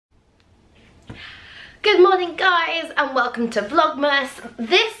Good morning guys and welcome to Vlogmas.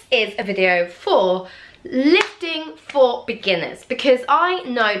 This is a video for lifting for beginners because I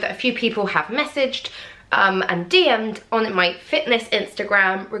know that a few people have messaged and DM'd on my fitness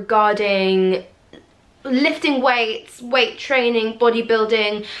Instagram regarding lifting weights, weight training,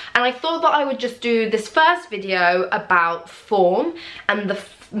 bodybuilding, and I thought that I would just do this first video about form and the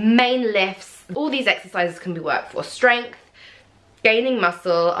main lifts. All these exercises can be worked for strength, gaining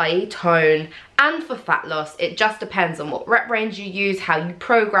muscle, i.e. tone, and for fat loss. It just depends on what rep range you use, how you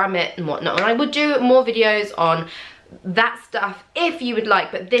program it and whatnot. And I will do more videos on that stuff if you would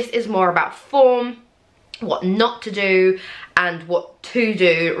like, but this is more about form, what not to do, and what to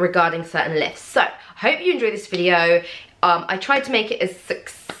do regarding certain lifts. So, I hope you enjoy this video. I tried to make it as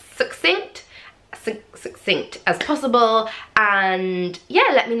succinct as possible, and yeah,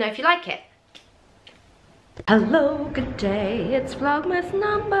 let me know if you like it. Hello, good day, it's Vlogmas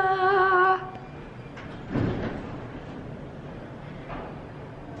number.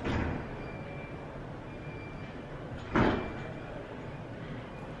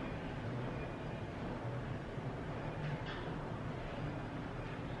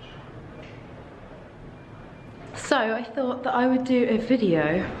 So I thought that I would do a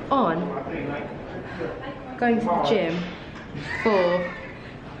video on going to the gym for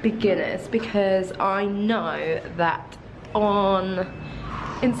beginners because I know that on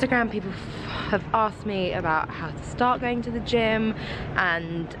Instagram people have asked me about how to start going to the gym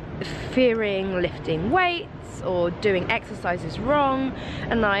and fearing lifting weights or doing exercises wrong,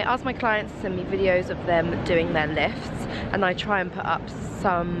 and I ask my clients to send me videos of them doing their lifts, and I try and put up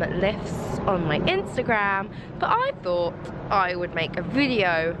some lifts on my Instagram, but I thought I would make a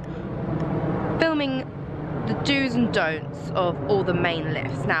video filming the do's and don'ts of all the main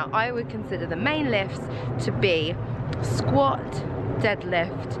lifts. Now, I would consider the main lifts to be squat,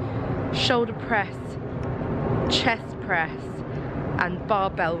 deadlift, shoulder press, chest press, and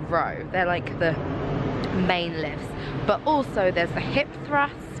barbell row. They're like the main lifts. But also there's the hip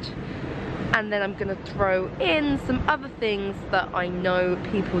thrust, and then I'm gonna throw in some other things that I know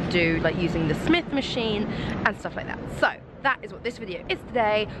people do, like using the Smith machine and stuff like that. So that is what this video is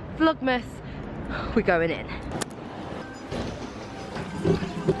today. Vlogmas, we're going in.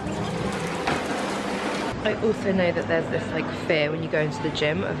 I also know that there's this like fear when you go into the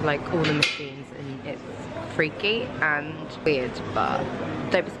gym of like all the machines, and it's freaky and weird, but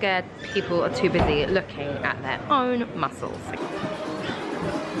don't be scared. People are too busy looking at their own muscles.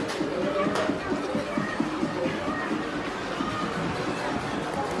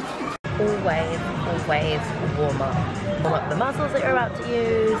 Always warm up. Warm up the muscles that you're about to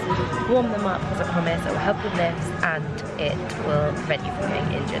use, warm them up, because I promise it will help with lifts and it will prevent you from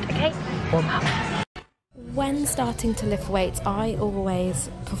getting injured, okay? Warm up. When starting to lift weights, I always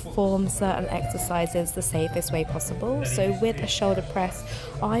perform certain exercises the safest way possible. So with a shoulder press,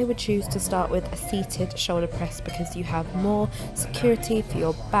 I would choose to start with a seated shoulder press because you have more security for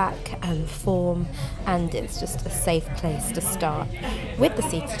your back and form, and it's just a safe place to start. With the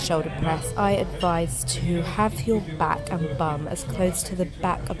seated shoulder press, I advise to have your back and bum as close to the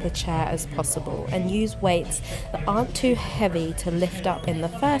back of the chair as possible, and use weights that aren't too heavy to lift up in the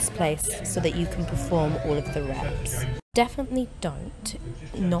first place so that you can perform all of the reps. Definitely don't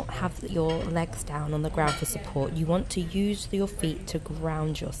not have your legs down on the ground for support. You want to use your feet to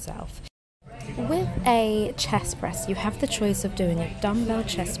ground yourself. With a chest press, you have the choice of doing a dumbbell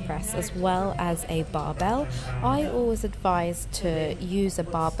chest press as well as a barbell. I always advise to use a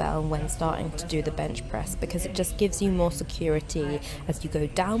barbell when starting to do the bench press because it just gives you more security as you go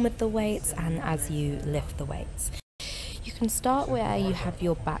down with the weights and as you lift the weights. You can start where you have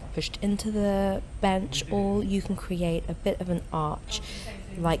your back pushed into the bench, or you can create a bit of an arch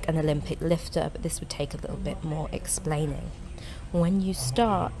like an Olympic lifter, but this would take a little bit more explaining. When you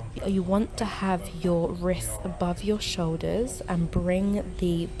start, you want to have your wrists above your shoulders and bring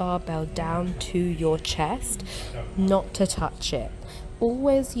the barbell down to your chest, not to touch it.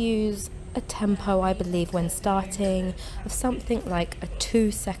 Always use a tempo, I believe, when starting of something like a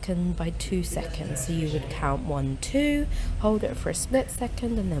 2 second by 2 seconds. So you would count 1, 2, hold it for a split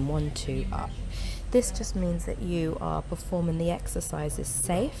second, and then 1, 2 up. This just means that you are performing the exercises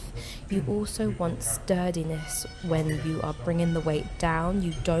safe. You also want sturdiness when you are bringing the weight down.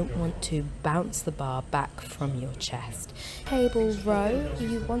 You don't want to bounce the bar back from your chest. Table row,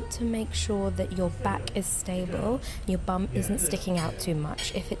 you want to make sure that your back is stable, your bum isn't sticking out too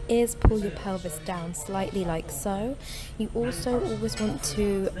much. If it is, pull your pelvis down slightly like so. You also always want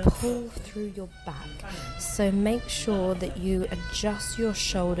to pull through your back. So make sure that you adjust your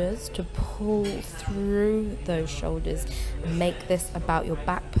shoulders to pull through those shoulders. Make this about your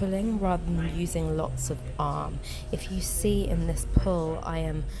back pulling rather than using lots of arm. If you see in this pull, I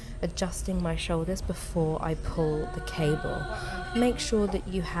am adjusting my shoulders before I pull the cable. Make sure that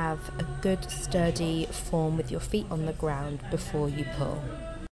you have a good sturdy form with your feet on the ground before you pull.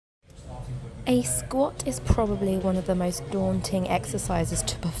 A squat is probably one of the most daunting exercises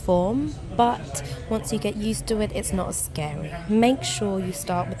to perform, but once you get used to it, it's not as scary. Make sure you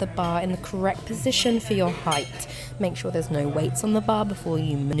start with the bar in the correct position for your height. Make sure there's no weights on the bar before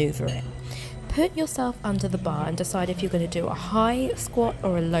you maneuver it. Put yourself under the bar and decide if you're going to do a high squat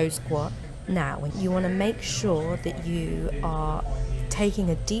or a low squat. Now, you want to make sure that you are taking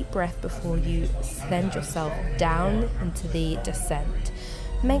a deep breath before you send yourself down into the descent.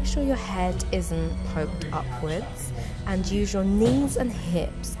 Make sure your head isn't poked upwards and use your knees and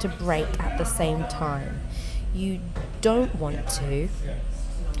hips to break at the same time. You don't want to,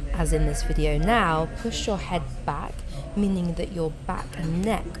 as in this video now, push your head back, meaning that your back and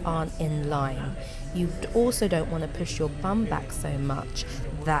neck aren't in line. You also don't want to push your bum back so much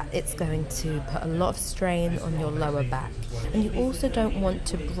that it's going to put a lot of strain on your lower back. And you also don't want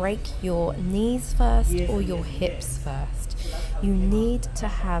to break your knees first or your hips first. You need to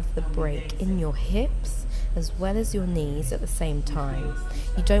have the break in your hips as well as your knees at the same time.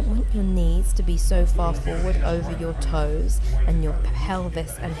 You don't want your knees to be so far forward over your toes and your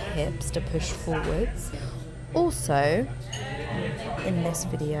pelvis and hips to push forwards. Also, in this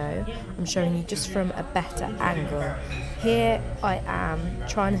video, I'm showing you just from a better angle. Here I am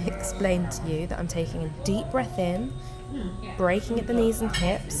trying to explain to you that I'm taking a deep breath in, breaking at the knees and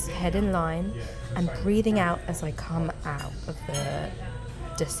hips, head in line, and breathing out as I come out of the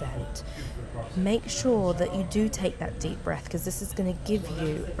descent. Make sure that you do take that deep breath, because this is going to give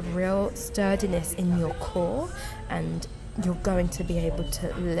you a real sturdiness in your core, and you're going to be able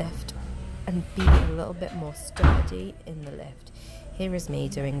to lift and be a little bit more sturdy in the lift. Here is me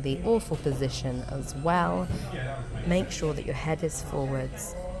doing the awful position as well. Make sure that your head is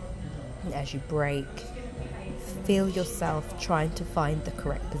forwards. As you break, feel yourself trying to find the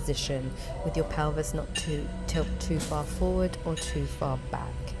correct position with your pelvis not to tilt too far forward or too far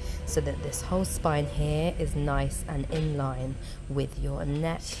back, so that this whole spine here is nice and in line with your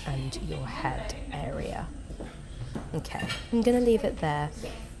neck and your head area. Okay, I'm going to leave it there.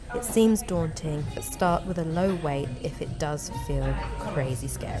 It seems daunting, but start with a low weight if it does feel crazy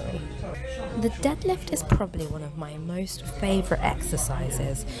scary. The deadlift is probably one of my most favourite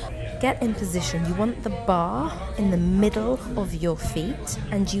exercises. Get in position. You want the bar in the middle of your feet,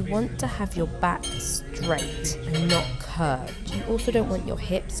 and you want to have your back straight and not curved. You also don't want your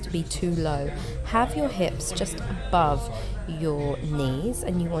hips to be too low. Have your hips just above your knees,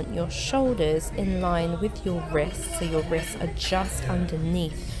 and you want your shoulders in line with your wrists, so your wrists are just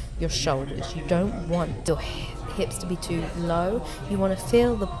underneath your shoulders. You don't want your hips to be too low. You want to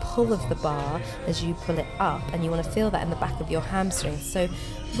feel the pull of the bar as you pull it up, and you want to feel that in the back of your hamstrings. So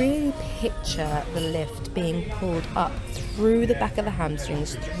really picture the lift being pulled up through the back of the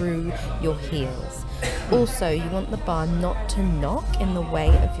hamstrings, through your heels. Also, you want the bar not to knock in the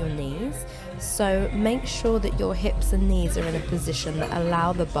way of your knees, so make sure that your hips and knees are in a position that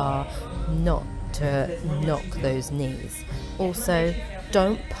allow the bar not to knock those knees. Also,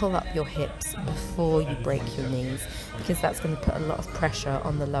 don't pull up your hips before you break your knees, because that's going to put a lot of pressure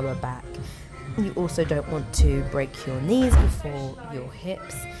on the lower back. You also don't want to break your knees before your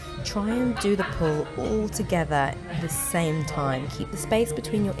hips. Try and do the pull all together at the same time. Keep the space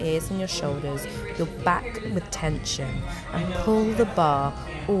between your ears and your shoulders, your back with tension, and pull the bar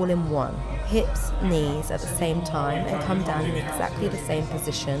all in one. Hips, knees at the same time, and come down in exactly the same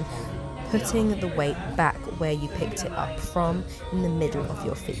position, putting the weight back where you picked it up from, in the middle of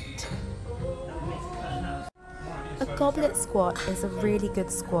your feet. A goblet squat is a really good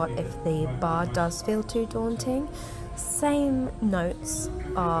squat if the bar does feel too daunting. Same notes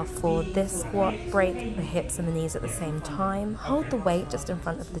are for this squat. Break the hips and the knees at the same time. Hold the weight just in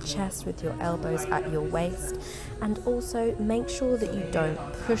front of the chest with your elbows at your waist, and also make sure that you don't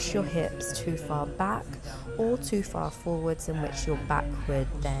push your hips too far back or too far forwards, in which your back would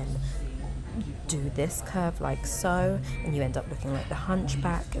then do this curve like so, and you end up looking like the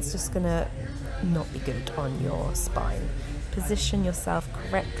hunchback. It's just gonna not be good on your spine. Position yourself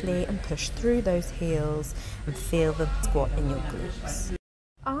correctly and push through those heels and feel the squat in your glutes.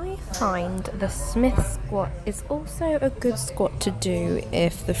 I find the Smith squat is also a good squat to do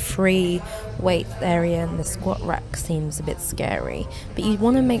if the free weight area and the squat rack seems a bit scary. But you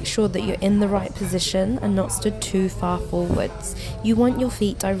want to make sure that you're in the right position and not stood too far forwards. You want your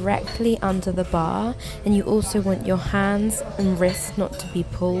feet directly under the bar, and you also want your hands and wrists not to be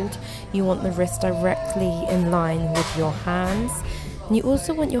pulled. You want the wrist directly in line with your hands. And you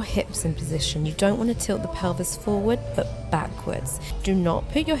also want your hips in position. You don't want to tilt the pelvis forward but backwards. Do not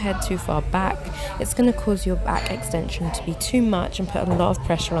put your head too far back. It's going to cause your back extension to be too much and put a lot of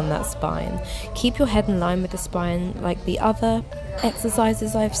pressure on that spine. Keep your head in line with the spine like the other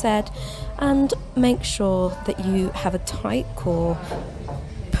exercises I've said, and make sure that you have a tight core,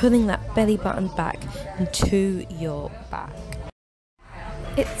 pulling that belly button back into your back.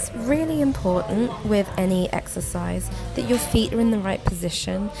 It's really important with any exercise that your feet are in the right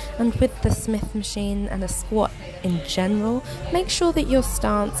position, and with the Smith machine and a squat in general, make sure that your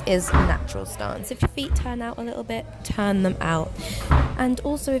stance is a natural stance. If your feet turn out a little bit, turn them out. And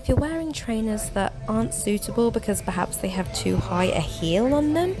also, if you're wearing trainers that aren't suitable because perhaps they have too high a heel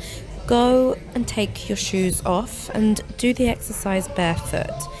on them, go and take your shoes off and do the exercise barefoot.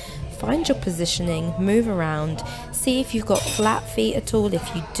 Find your positioning, move around, see if you've got flat feet at all.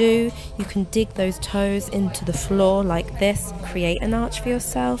 If you do, you can dig those toes into the floor like this, create an arch for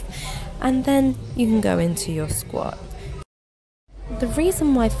yourself, and then you can go into your squat. The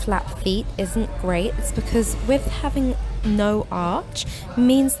reason why flat feet isn't great is because with having no arch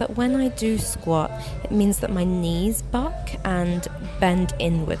means that when I do squat, it means that my knees buck and bend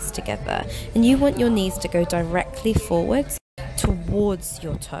inwards together, and you want your knees to go directly forwards towards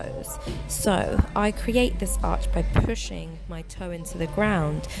your toes. So I create this arch by pushing my toe into the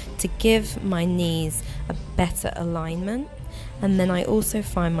ground to give my knees a better alignment, and then I also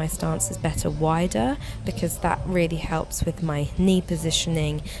find my stance is better wider because that really helps with my knee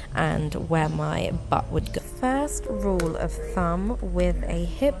positioning and where my butt would go. First rule of thumb with a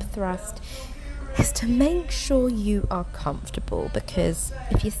hip thrust is to make sure you are comfortable, because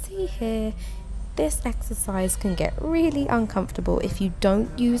if you see here, this exercise can get really uncomfortable if you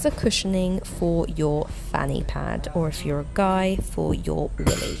don't use a cushioning for your fanny pad, or if you're a guy, for your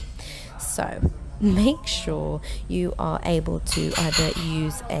willy. So make sure you are able to either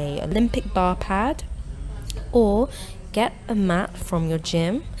use a Olympic bar pad or get a mat from your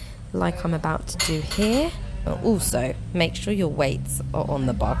gym like I'm about to do here. Also, make sure your weights are on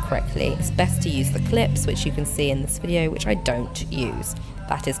the bar correctly. It's best to use the clips, which you can see in this video, which I don't use.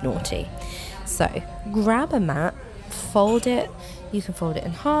 That is naughty. So grab a mat, fold it. You can fold it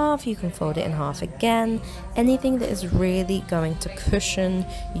in half, you can fold it in half again. Anything that is really going to cushion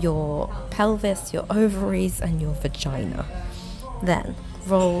your pelvis, your ovaries and your vagina. Then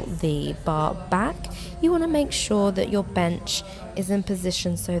roll the bar back. You want to make sure that your bench is in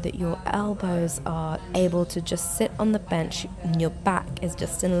position so that your elbows are able to just sit on the bench and your back is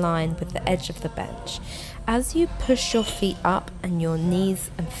just in line with the edge of the bench. As you push your feet up and your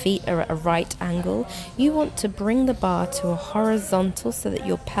knees and feet are at a right angle, you want to bring the bar to a horizontal so that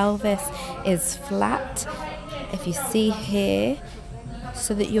your pelvis is flat, if you see here,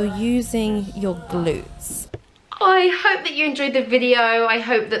 so that you're using your glutes. I hope that you enjoyed the video. I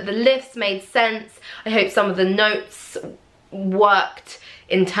hope that the lifts made sense. I hope some of the notes worked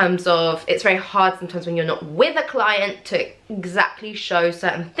in terms of, it's very hard sometimes when you're not with a client to exactly show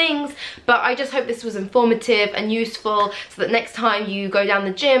certain things, but I just hope this was informative and useful so that next time you go down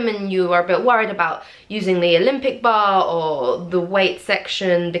the gym and you are a bit worried about using the Olympic bar or the weight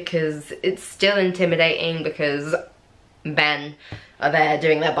section, because it's still intimidating because men are there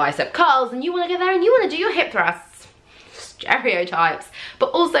doing their bicep curls and you want to get there and you want to do your hip thrusts. Stereotypes.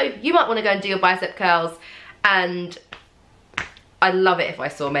 But also you might want to go and do your bicep curls, and I'd love it if I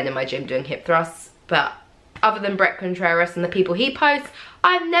saw men in my gym doing hip thrusts, but other than Brett Contreras and the people he posts,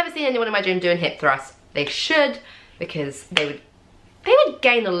 I've never seen anyone in my gym doing hip thrusts. They should, because they would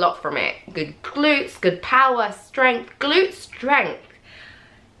gain a lot from it. Good glutes, good power, strength. Glute strength.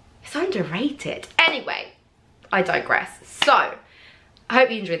 It's underrated. Anyway, I digress. So, I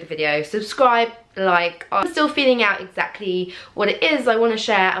hope you enjoyed the video. Subscribe, like. I'm still feeling out exactly what it is I want to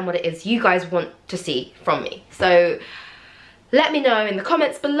share and what it is you guys want to see from me. So, let me know in the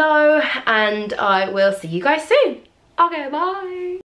comments below, and I will see you guys soon. Okay, bye.